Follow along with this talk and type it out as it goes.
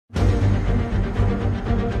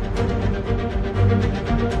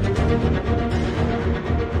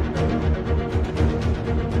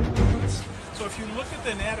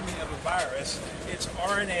virus, it's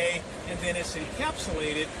RNA, and then it's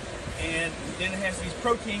encapsulated, and then it has these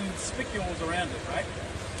protein spicules around it, right?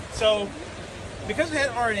 So, because it has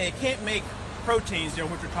RNA, it can't make proteins,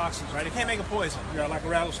 which are toxins, right? It can't make a poison, like a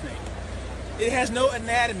rattlesnake. It has no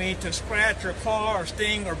anatomy to scratch or claw or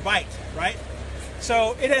sting or bite, right?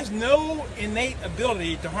 So it has no innate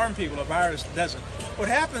ability to harm people. A virus doesn't. What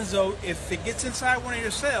happens though, if it gets inside one of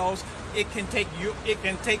your cells, it can take your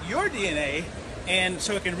DNA, and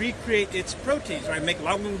so it can recreate its proteins, right? Make a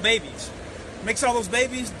lot of little babies. Makes all those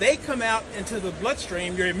babies, they come out into the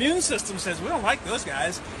bloodstream. Your immune system says, we don't like those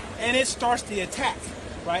guys, and it starts the attack,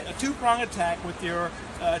 right? A two-pronged attack with your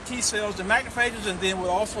T cells, the macrophages, and then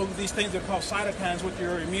with also these things that are called cytokines with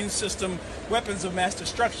your immune system weapons of mass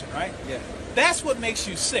destruction, right? Yeah. That's what makes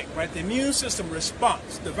you sick, right? The immune system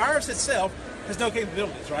responds. The virus itself has no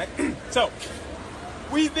capabilities, right? So,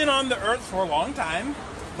 we've been on the earth for a long time.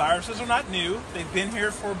 Viruses are not new. They've been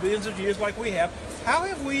here for billions of years like we have. How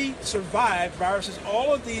have we survived viruses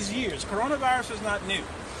all of these years? Coronavirus is not new.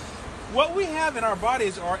 What we have in our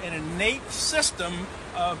bodies are an innate system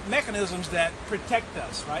of mechanisms that protect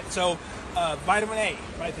us, right? So, vitamin A,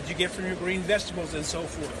 right, that you get from your green vegetables and so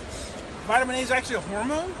forth. Vitamin A is actually a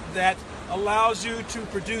hormone that allows you to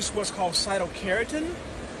produce what's called cytokeratin.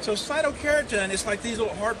 So cytokeratin is like these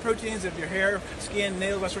little hard proteins of your hair, skin,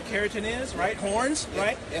 nails. That's what keratin is, right? Horns,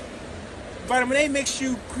 right? Yep. Vitamin A makes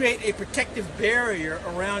you create a protective barrier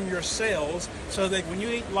around your cells so that when you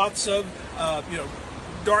eat lots of,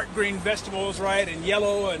 dark green vegetables, right, and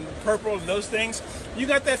yellow and purple and those things, you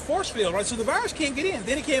got that force field, right? So the virus can't get in,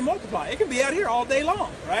 then it can't multiply. It can be out here all day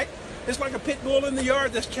long, right? It's like a pit bull in the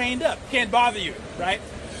yard that's chained up. Can't bother you, right?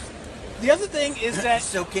 The other thing is that...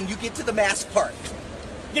 So can you get to the mask part?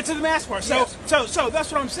 Get to the mask part. So, yes. so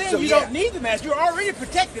that's what I'm saying. So, you don't need the mask. You're already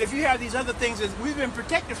protected if you have these other things. We've been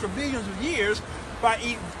protected for billions of years by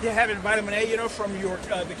having vitamin A, from your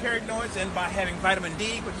the carotenoids, and by having vitamin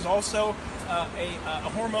D, which is also a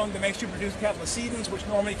hormone that makes you produce cathelicidins, which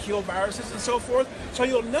normally kill viruses and so forth. So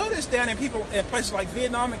you'll notice down in places like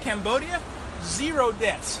Vietnam and Cambodia, 0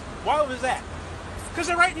 deaths. Why was that? Because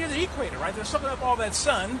they're right near the equator, right? They're soaking up all that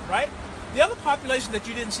sun, right? The other population that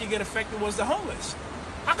you didn't see get affected was the homeless.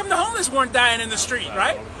 How come the homeless weren't dying in the street,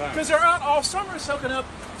 right? Because they're out all summer soaking up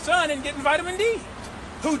sun and getting vitamin D.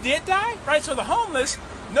 Who did die, right? So the homeless,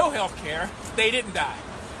 no health care, they didn't die.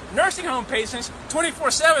 Nursing home patients,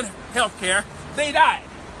 24/7 health care, they died,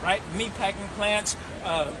 right? Meatpacking plants,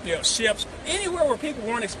 ships, anywhere where people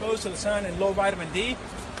weren't exposed to the sun and low vitamin D,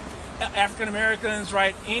 African Americans,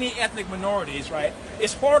 right? Any ethnic minorities, right?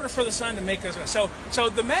 It's harder for the sun to make us. So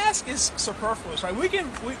the mask is superfluous, right?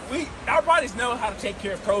 Our bodies know how to take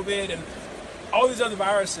care of COVID and all these other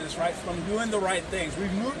viruses, right? From doing the right things.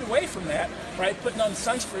 We've moved away from that, right? Putting on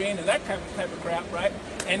sunscreen and that type of crap, right?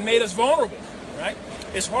 And made us vulnerable, right?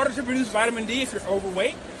 It's harder to produce vitamin D if you're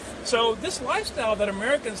overweight. So this lifestyle that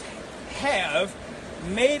Americans have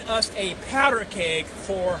made us a powder keg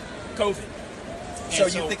for COVID. So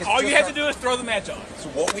you think it's all you have to do is throw the match on. So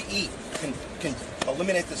what we eat can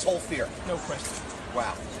eliminate this whole fear. No question.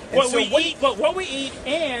 Wow. What we eat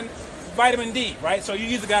and vitamin D, right? So you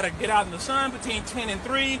either got to get out in the sun between 10 and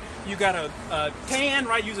 3. You got to tan,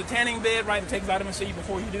 right? Use a tanning bed, right? And take vitamin C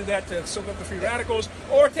before you do that to soak up the free radicals,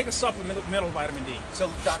 or take a supplemental vitamin D. So,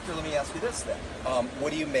 doctor, let me ask you this then.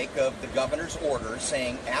 What do you make of the governor's order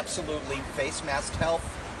saying absolutely face mask health,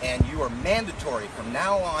 and you are mandatory from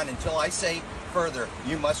now on until I say further,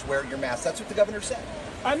 you must wear your mask? That's what the governor said.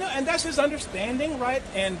 I know, and that's his understanding, right?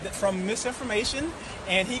 And from misinformation,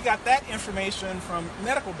 and he got that information from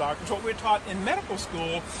medical doctors. What we're taught in medical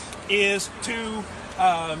school is to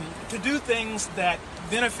do things that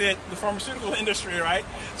benefit the pharmaceutical industry, right?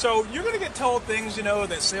 So you're going to get told things,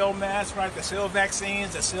 that sell masks, right? That sell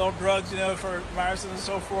vaccines, that sell drugs, for viruses and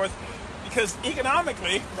so forth, because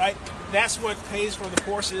economically, right? That's what pays for the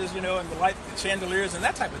Porsches, and the light chandeliers and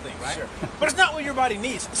that type of thing, right? Sure. But it's not what your body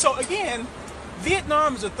needs. So again,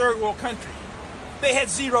 Vietnam is a third world country. They had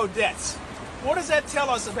 0 deaths. What does that tell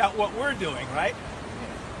us about what we're doing, right?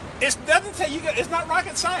 It doesn't tell you, it's not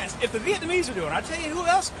rocket science. If the Vietnamese are doing it, I tell you who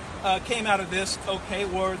else came out of this,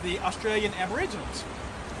 were the Australian Aboriginals,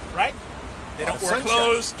 right? They don't wear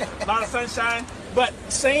clothes, a lot of sunshine, but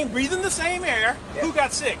breathing the same air. Yeah. Who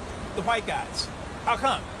got sick? The white guys. How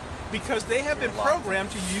come? Because they have been programmed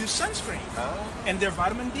to use sunscreen, and their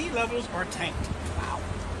vitamin D levels are tanked. Wow.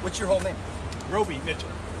 What's your whole name? Roby Mitchell.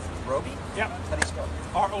 Roby? Yep. How do you spell it?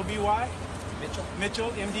 R-O-B-Y. Mitchell?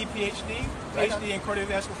 Mitchell, M.D., Ph.D. Right PhD in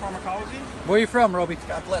cardiovascular pharmacology. Where are you from, Roby?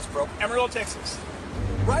 God bless, bro. Amarillo, Texas.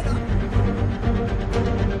 Right on.